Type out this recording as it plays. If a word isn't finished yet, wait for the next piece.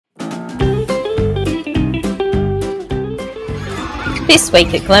This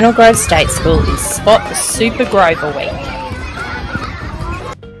week at Glenelg Grove State School is Spot the Super Grover Week.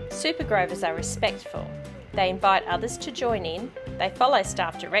 Super Grovers are respectful. They invite others to join in, they follow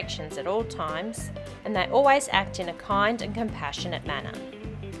staff directions at all times, and they always act in a kind and compassionate manner.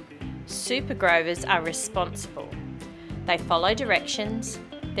 Super Grovers are responsible. They follow directions,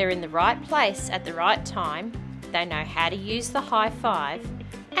 they're in the right place at the right time, they know how to use the high five,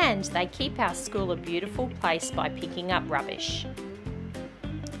 and they keep our school a beautiful place by picking up rubbish.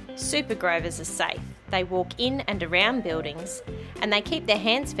 Super Grovers are safe. They walk in and around buildings, and they keep their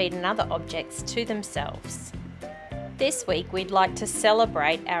hands, feet and other objects to themselves. This week we'd like to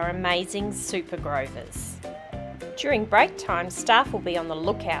celebrate our amazing Super Grovers. During break time, staff will be on the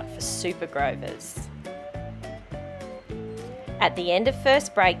lookout for Super Grovers. At the end of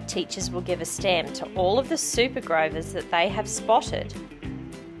first break, teachers will give a stamp to all of the Super Grovers that they have spotted.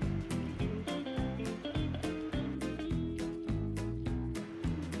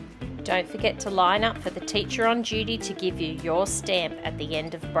 Don't forget to line up for the teacher on duty to give you your stamp at the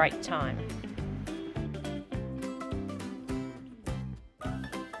end of break time.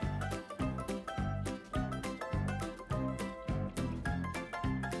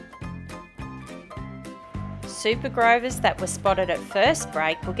 Super Grovers that were spotted at first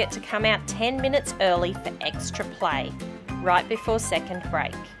break will get to come out 10 minutes early for extra play, right before second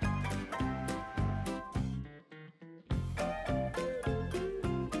break.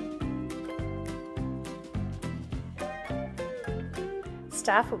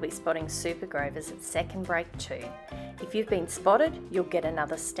 Staff will be spotting Super Grovers at second break too. If you've been spotted, you'll get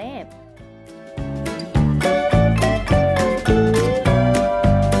another stamp.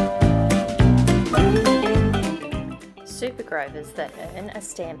 Super Grovers that earn a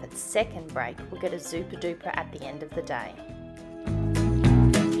stamp at second break will get a Zooper Dooper at the end of the day.